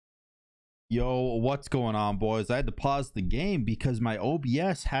Yo, what's going on, boys? I had to pause the game because my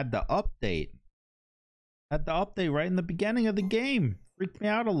OBS had the update. Right in the beginning of the game. Freaked me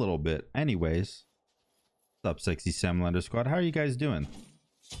out a little bit. Anyways, what's up, sexy SamDaDude squad? How are you guys doing?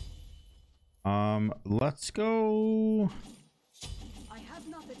 Let's go.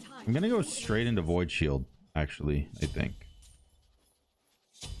 I'm gonna go straight into Void Shield. Actually, I think.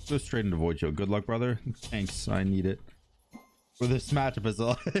 Go straight into Void Shield. Good luck, brother. Thanks. I need it. Well, this matchup is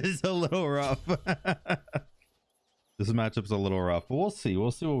a little rough. This matchup's a little rough. But we'll see.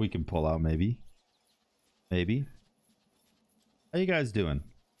 We'll see what we can pull out. Maybe. How you guys doing?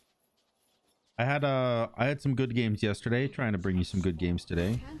 I had some good games yesterday. Trying to bring you some good games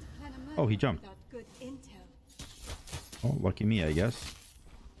today. Oh, he jumped. Oh, lucky me, I guess.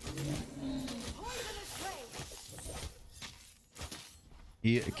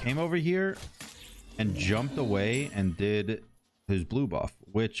 He came over here and jumped away and did his blue buff,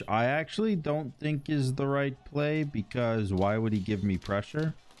 which I actually don't think is the right play, because why would he give me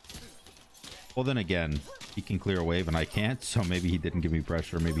pressure? Well, then again, he can clear a wave and I can't, so maybe he didn't give me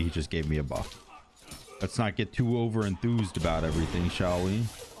pressure. Maybe he just gave me a buff. Let's not get too over enthused about everything, shall we?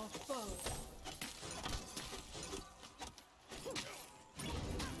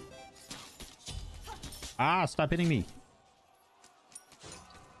 Ah, stop hitting me.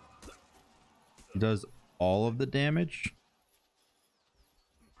 He does all of the damage.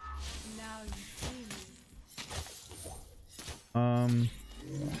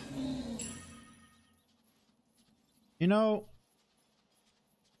 You know,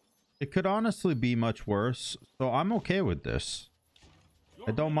 it could honestly be much worse, so I'm okay with this.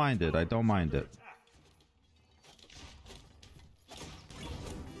 I don't mind it. All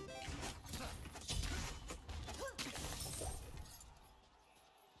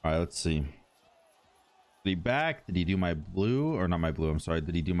right, let's see. Did he back? Did he do my blue? Or not my blue, I'm sorry.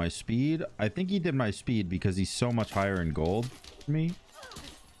 Did he do my speed? I think he did my speed because he's so much higher in gold than me.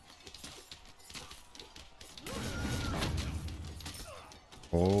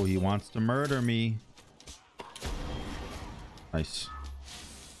 Oh, he wants to murder me. Nice.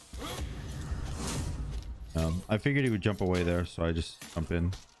 I figured he would jump away there, so I just jump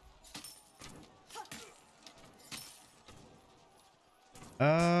in.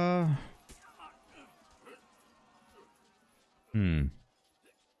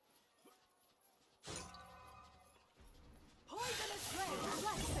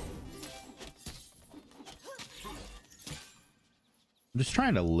 I'm just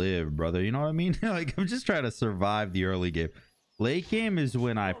trying to live, brother. You know what I mean? Like, I'm just trying to survive the early game. Late game is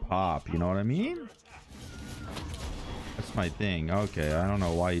when I pop. You know what I mean? That's my thing. Okay, I don't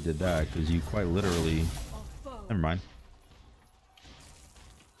know why you did that, because you quite literally... Never mind.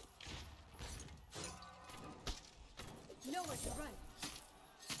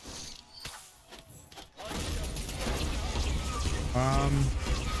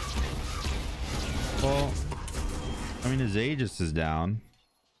 Well, I mean, his Aegis is down.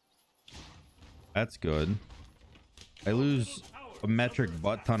 That's good. I lose a metric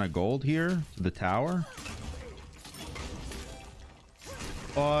butt ton of gold here to the tower.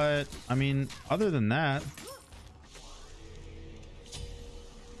 But, I mean, other than that,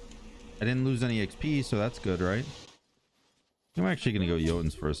 I didn't lose any XP, so that's good, right? I'm actually going to go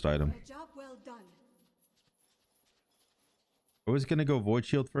Jotun's first item. I was going to go Void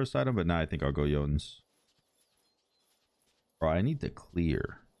Shield first item, but now I think I'll go Jotun's. Bro, I need to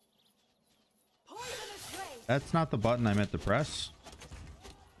clear. That's not the button I meant to press.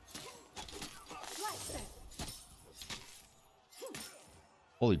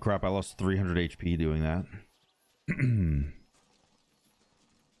 Holy crap, I lost 300 HP doing that. They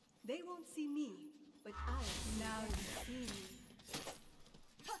won't see me, but I now see me.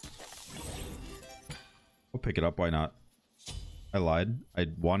 We'll pick it up, why not? I lied. I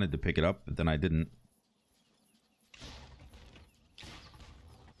wanted to pick it up, but then I didn't.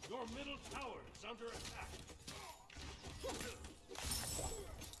 Your middle tower is under attack.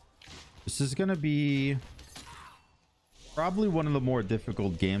 This is gonna be probably one of the more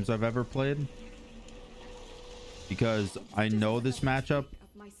difficult games I've ever played, because I know this matchup.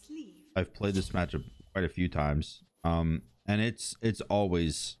 I've played this matchup quite a few times, and it's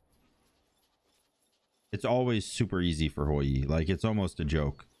always super easy for Hoi. Like, it's almost a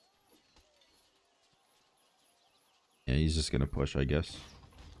joke. Yeah, he's just gonna push, I guess.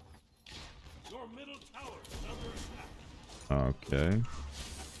 Your middle tower is under attack. Okay.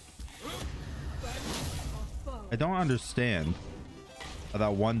 I don't understand how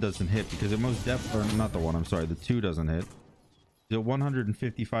that one doesn't hit, because it most definitely, not the one, I'm sorry, the two doesn't hit. The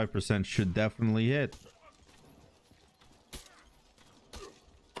 155% should definitely hit.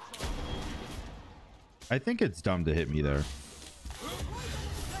 I think it's dumb to hit me there.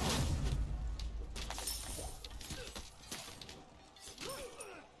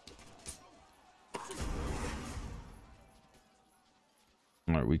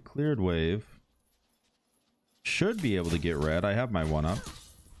 All right, we cleared wave. Should be able to get red. I have my one up.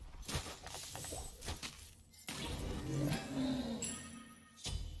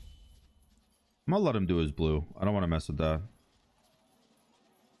 I'm gonna let him do his blue. I don't want to mess with that.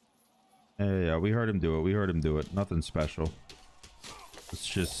 Yeah, we heard him do it. We heard him do it. Nothing special. Let's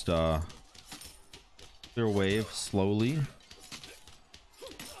just clear wave slowly.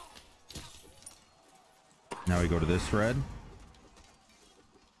 Now we go to this red.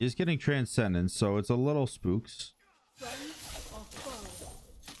 He's getting Transcendence, so it's a little spooks. Now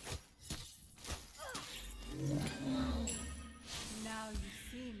you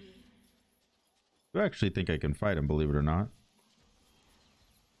see me. I actually think I can fight him, believe it or not.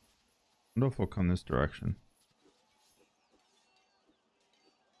 I wonder if he'll come this direction.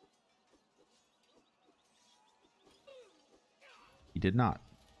 He did not.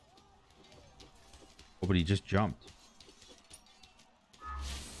 Oh, but he just jumped.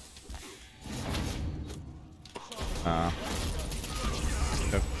 Okay.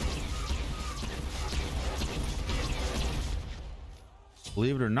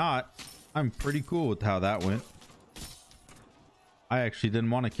 Believe it or not, I'm pretty cool with how that went. I actually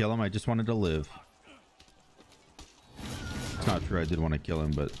didn't want to kill him. I just wanted to live. It's not true. I did want to kill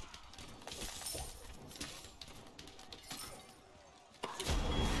him, but...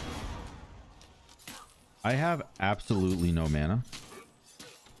 I have absolutely no mana.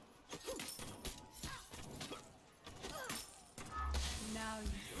 Now you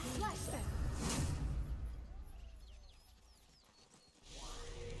see me.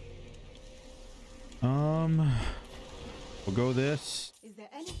 We'll go this. Is there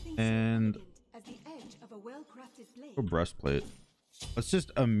anything And so as the edge of a well-crafted blade? go breastplate. Let's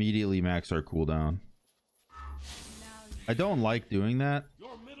just immediately max our cooldown. I don't like doing that.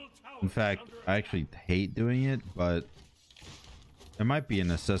 In fact, I actually hate doing it, but it might be a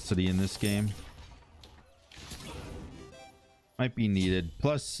necessity in this game. Might be needed.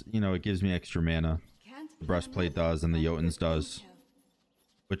 Plus, you know, it gives me extra mana. The breastplate does and the Jotun's does.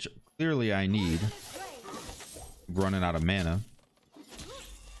 Which clearly I need. Running out of mana.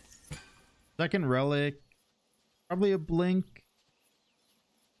 Second relic. Probably a blink.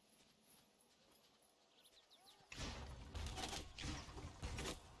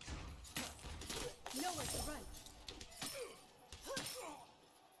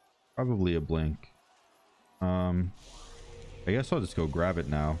 Probably a blink. I guess I'll just go grab it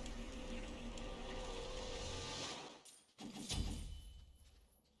now.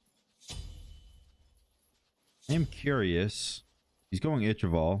 I'm curious. He's going Itch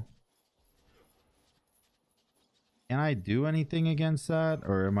of All. Can I do anything against that,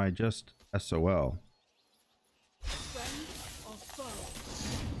 or am I just SOL?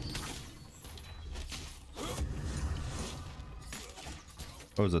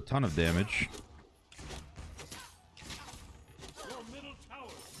 That was a ton of damage. Your middle tower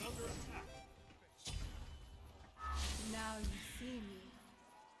is under attack. Now you see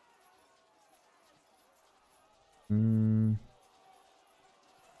me.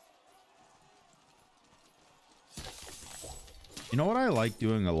 You know what I like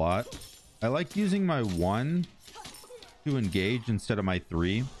doing a lot? I like using my 1 to engage instead of my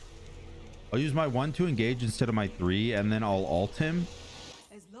 3. I'll use my 1 to engage instead of my 3, and then I'll ult him.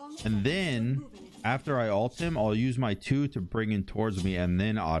 And then after I ult him, I'll use my 2 to bring in towards me and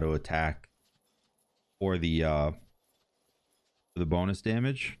then auto attack for the bonus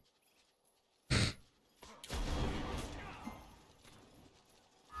damage. Now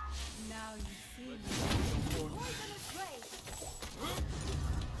you see me.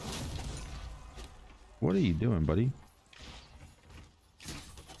 What are you doing, buddy?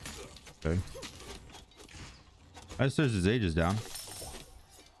 Okay. I just says his age is down.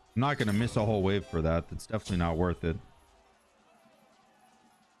 I'm not gonna miss a whole wave for that. That's definitely not worth it.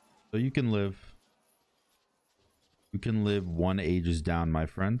 So you can live. You can live 1 ages down, my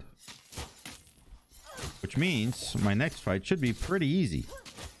friend. Which means my next fight should be pretty easy.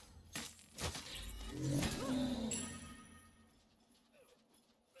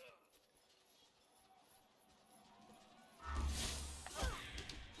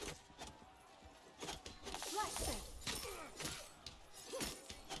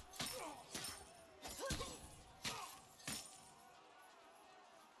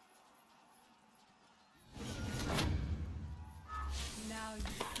 Now you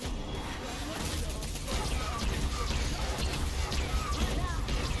see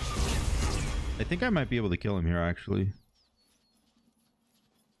me. I think I might be able to kill him here, actually.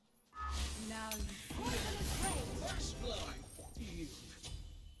 Now you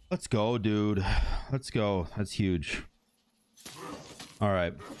Let's go, dude. Let's go. That's huge. All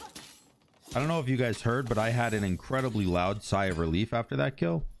right. I don't know if you guys heard, but I had an incredibly loud sigh of relief after that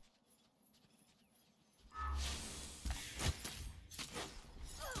kill.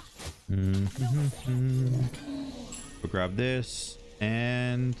 We'll grab this,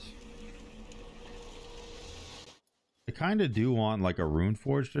 and I kind of do want like a rune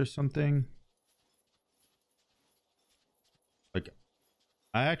forged or something. Like,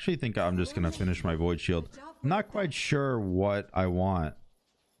 I actually think I'm just gonna finish my void shield. I'm not quite sure what I want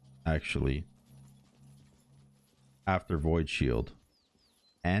actually after void shield.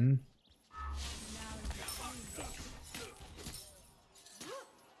 N.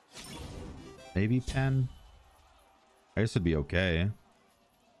 Maybe pen. I guess it'd be okay.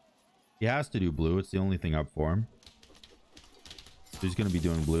 He has to do blue. It's the only thing up for him. He's gonna be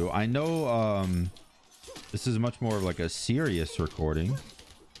doing blue. I know this is much more of like a serious recording.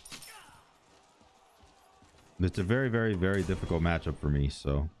 It's a very, very, very difficult matchup for me,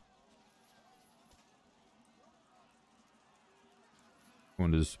 so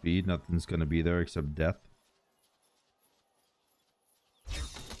going to the speed, nothing's gonna be there except death.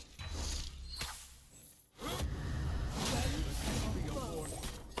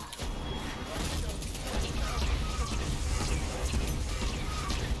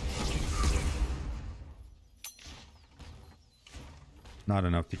 Not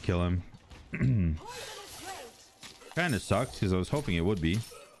enough to kill him. Kind of sucks because I was hoping it would be.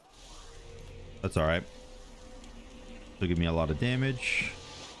 That's all right. It'll give me a lot of damage.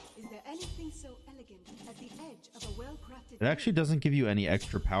 Is there anything so elegant at the edge of a well-crafted It actually doesn't give you any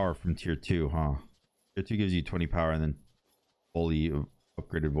extra power from tier 2, huh? Tier 2 gives you 20 power, and then fully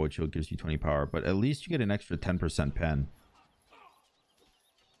upgraded void shield gives you 20 power, but at least you get an extra 10% pen.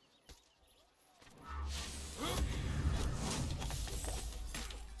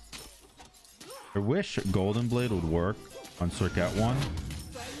 I wish Golden Blade would work on Circuit 1.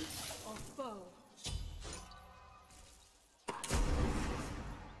 or foe?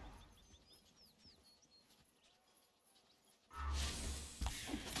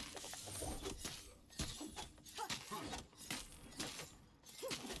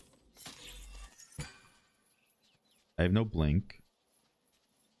 I have no blink.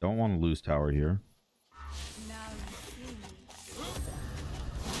 Don't want to lose tower here. Now you see me.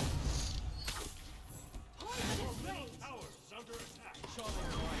 Tower is under attack.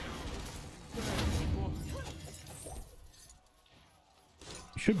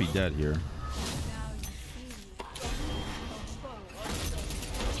 You should be dead here. Now you see me. Or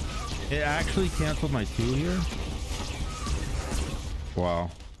foe? It actually canceled my 2 here.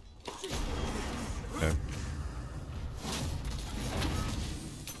 Wow. Okay.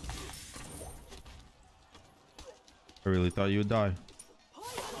 I really thought you would die.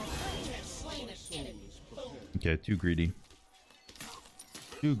 Okay, too greedy.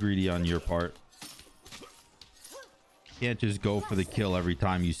 Too greedy on your part. Can't just go for the kill every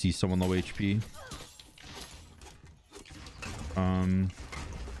time you see someone low HP.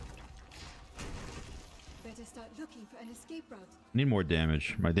 Better start looking for an escape route. Need more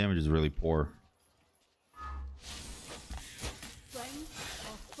damage. My damage is really poor. Friend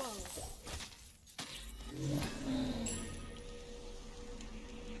or foe?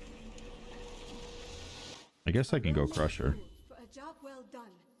 I guess I can go Crusher. For a job well done.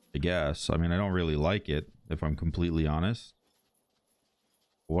 I guess. I mean, I don't really like it, if I'm completely honest.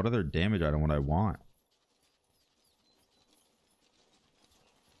 What other damage item would I want?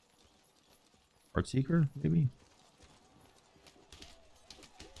 Heartseeker, maybe?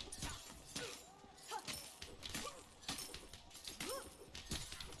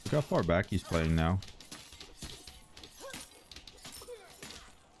 Look how far back he's playing now.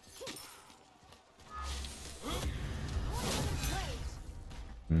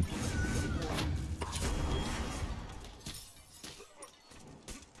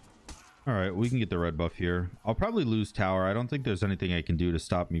 All right, we can get the red buff here. I'll probably lose tower. I don't think there's anything I can do to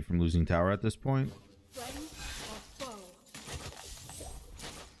stop me from losing tower at this point. Friend or foe?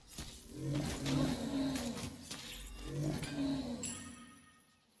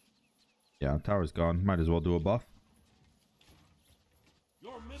 Yeah, tower's gone. Might as well do a buff.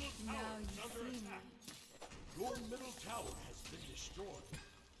 Your middle Now tower you is under see me. attack. Your middle tower has been destroyed.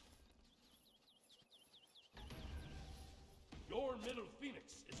 Your middle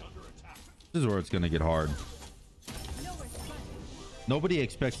phoenix is under attack. This is where it's going to get hard. Nowhere to run. Nobody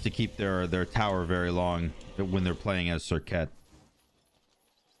expects to keep their tower very long when they're playing as Circuit.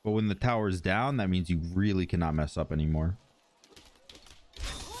 But when the tower is down, that means you really cannot mess up anymore.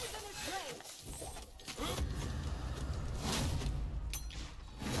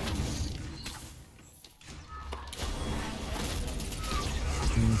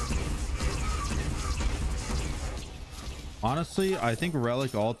 Honestly, I think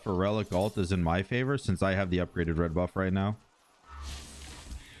Relic Alt for Relic Alt is in my favor since I have the upgraded red buff right now.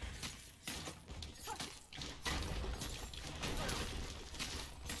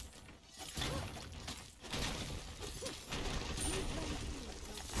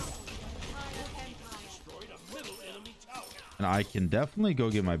 And I can definitely go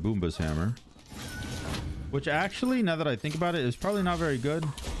get my Boomba's hammer. Which actually, now that I think about it, is probably not very good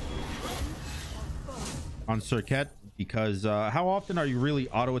on Circuit. Because how often are you really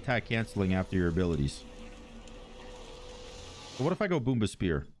auto attack canceling after your abilities? So what if I go Boomba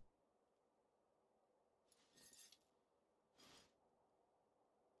Spear?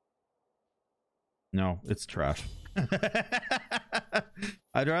 No, it's trash.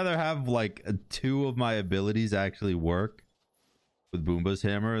 I'd rather have like 2 of my abilities actually work with Boomba's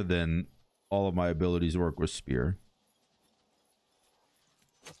hammer than all of my abilities work with Spear.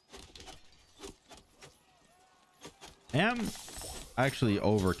 I am actually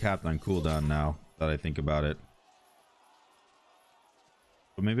over capped on cooldown now that I think about it.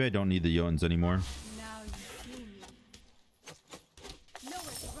 But maybe I don't need the Jotuns anymore. Now you see me. Nowhere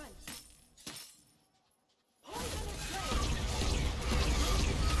to run.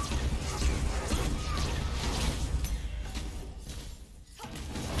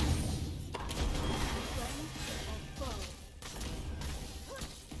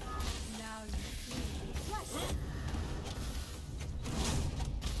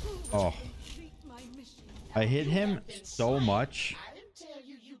 Oh, I hit him so much.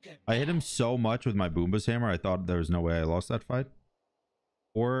 I hit him so much with my Boomba's hammer. I thought there was no way I lost that fight.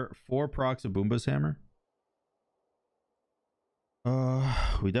 Four procs of Boomba's hammer.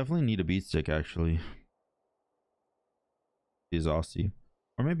 We definitely need a beat stick actually. He's Aussie.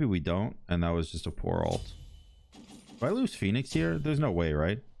 Or maybe we don't, and that was just a poor ult. If I lose Phoenix here, there's no way,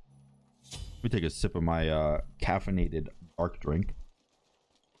 right? Let me take a sip of my caffeinated dark drink.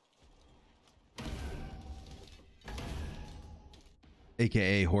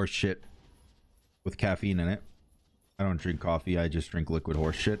 AKA horse shit with caffeine in it. I don't drink coffee, I just drink liquid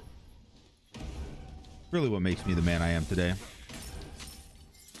horse shit. Really what makes me the man I am today.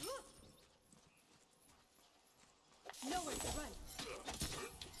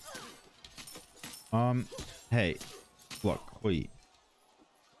 Hey, look, wait.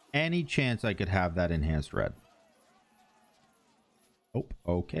 Any chance I could have that enhanced red? Oh,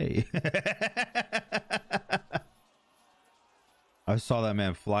 okay. I saw that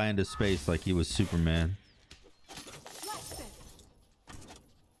man fly into space like he was Superman.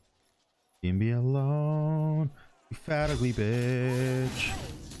 Leave me alone, you fat ugly bitch.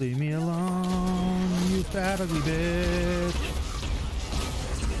 Leave me alone, you fat ugly bitch.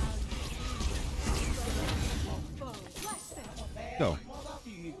 Go.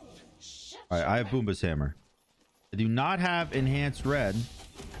 Alright, I have Boomba's hammer. I do not have enhanced red,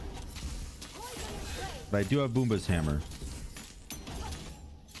 but I do have Boomba's hammer.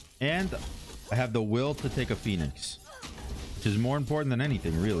 And I have the will to take a Phoenix, which is more important than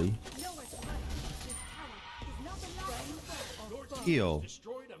anything, really. Heal.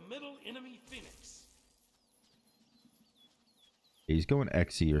 He's going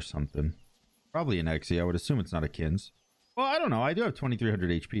Xe or something. Probably an Xe. I would assume it's not a Kins. Well, I don't know. I do have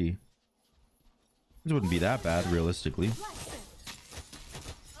 2300 HP. This wouldn't be that bad, realistically.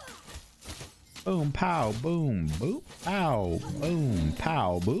 Boom, pow, boom, boop, pow, boom,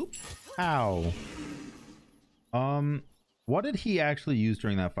 pow, boop, pow. What did he actually use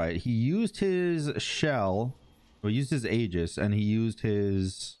during that fight? He used his shell, or he used his Aegis, and he used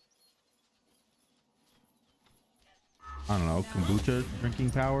his, I don't know, kombucha drinking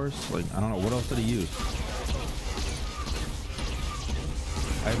powers. Like, I don't know, what else did he use?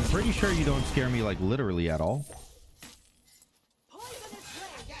 I'm pretty sure you don't scare me, like, literally at all.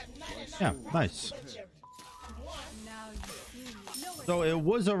 Yeah, nice. So it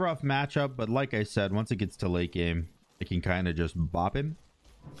was a rough matchup, but like I said, once it gets to late game, I can kind of just bop him.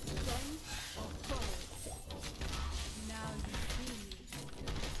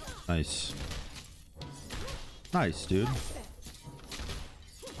 Nice. Nice, dude.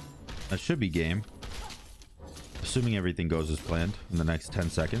 That should be game. Assuming everything goes as planned in the next 10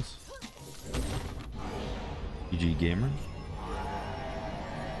 seconds. GG gamer.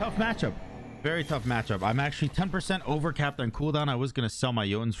 Tough matchup. Very tough matchup. I'm actually 10% overcapped on cooldown. I was going to sell my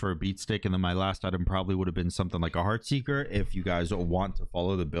Jotuns for a beat stick, and then my last item probably would have been something like a Heartseeker if you guys want to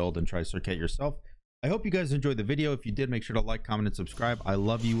follow the build and try to circuit yourself. I hope you guys enjoyed the video. If you did, make sure to like, comment, and subscribe. I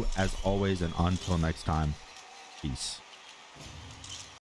love you as always, and until next time, peace.